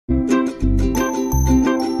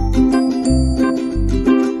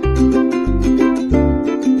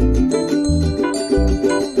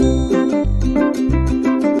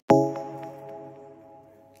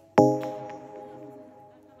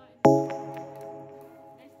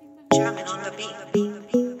drumming on the beat.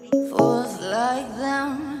 Fools like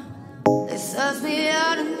them, they suss me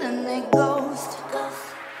out and then they ghost.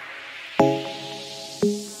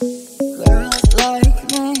 Girls like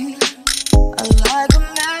me are like a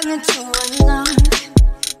magnet to a knife.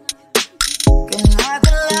 Can like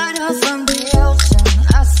a lighter from the ocean.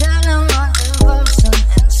 I sell them on devotion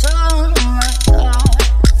and so my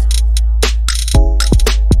thoughts.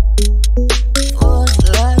 Fools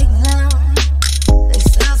like them, they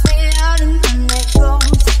suss me out and then they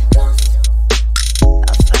ghost.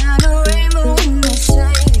 I found a rainbow in the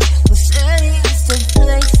shade, the shadiest of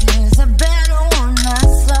places, a better one I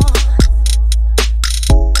saw.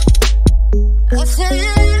 I said,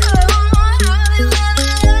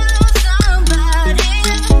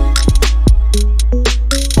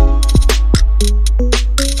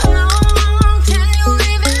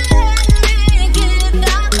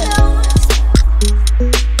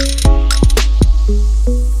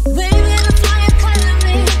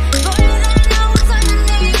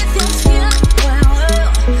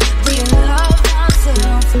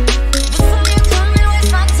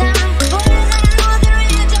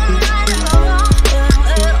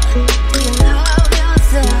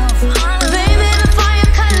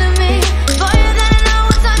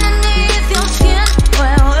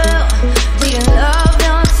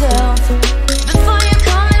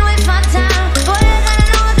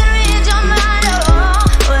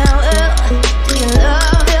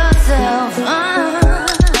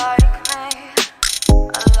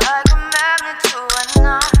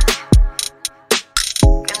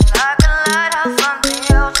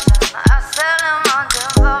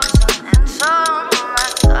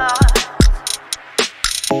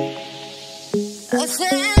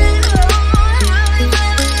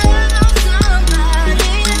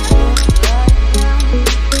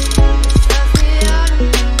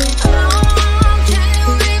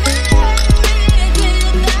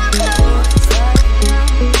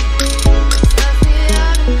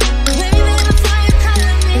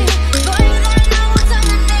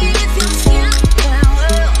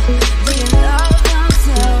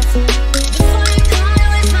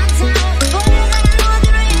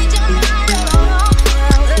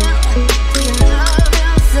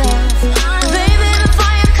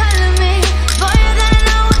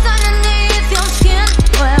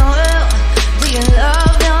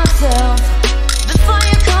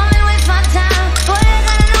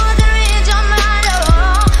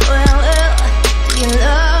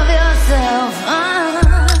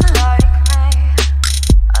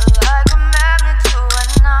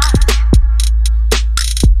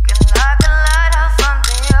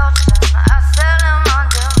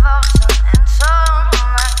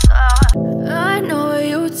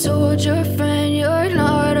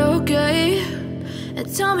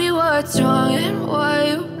 tell me what's wrong and why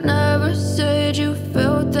you never said you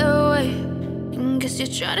felt that way. And guess you're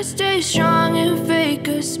trying to stay strong and fake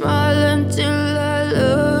a smile until I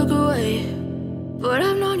look away. But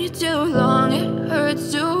I've known you too long, it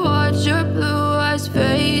hurts to watch your blue eyes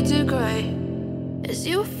fade to gray as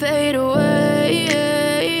you fade away,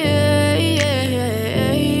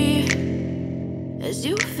 as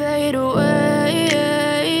you fade away.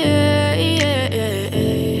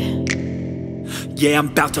 Yeah, I'm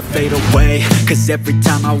about to fade away, cause every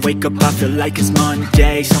time I wake up I feel like it's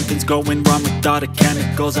Monday. Something's going wrong with all the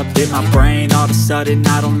chemicals up in my brain. All of a sudden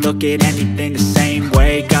I don't look at anything the same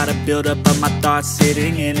way. Gotta build up of my thoughts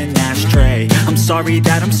sitting in an ashtray. I'm sorry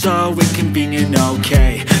that I'm so inconvenient,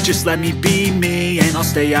 okay. Just let me be me and I'll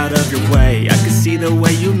stay out of your way. I can see the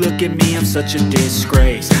way you look at me, I'm such a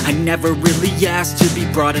disgrace. I never really asked to be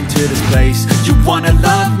brought into this place. You wanna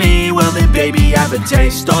love me? Well then baby have a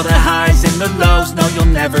taste. All the highs and the lows, no, you'll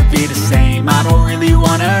never be the same. I don't really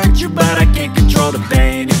wanna hurt you, but I can't control the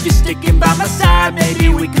pain. If you're sticking by my side, maybe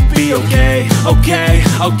we could be okay. Okay,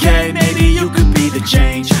 maybe you could be the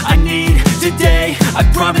change I need today. I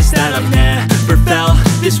promise that I've never felt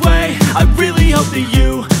this way. I really hope that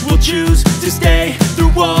you will choose to stay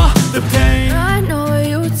through all the pain. I know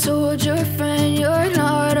you told your friend you're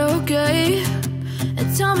not okay,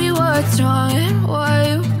 and tell me what's wrong and why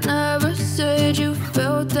you never said you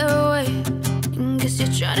felt that way. Guess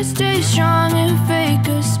you're trying to stay strong and fake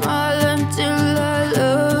a smile until I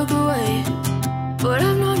look away. But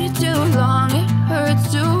I've known you too long, it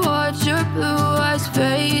hurts to watch your blue eyes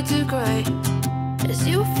fade to gray as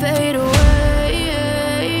you fade away,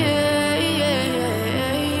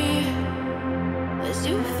 as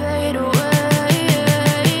you fade away,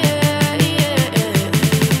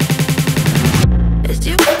 as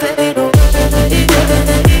you fade away. As you fade away.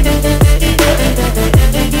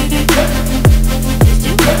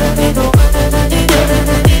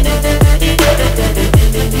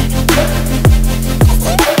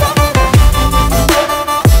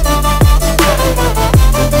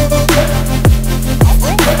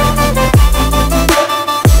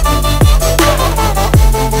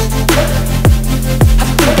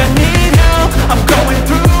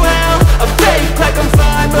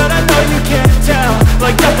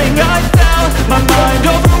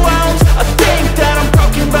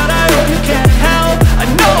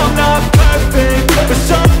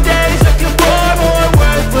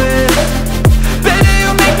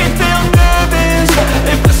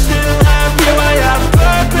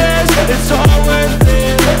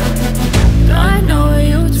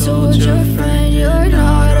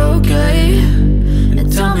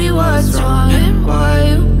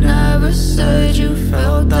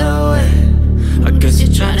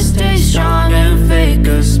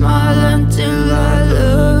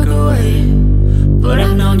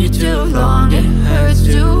 too long. It hurts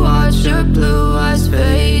to watch your blue eyes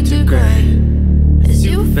fade to gray as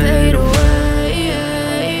you fade away,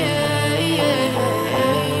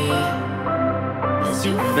 as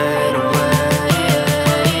you fade away,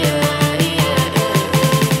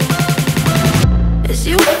 as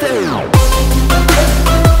you fade away.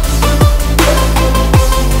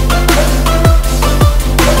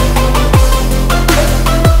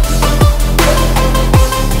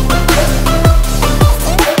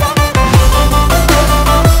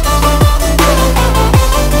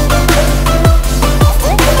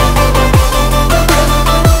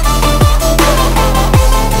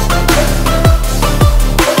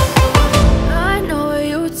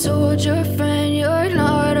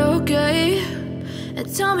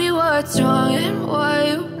 Tell me what's wrong and why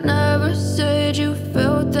you never said you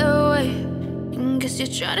felt that way. And guess you're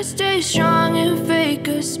trying to stay strong and fake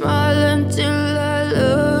a smile until I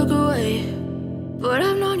look away. But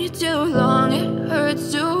I've known you too long, it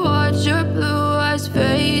hurts to watch your blue eyes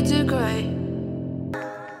fade to gray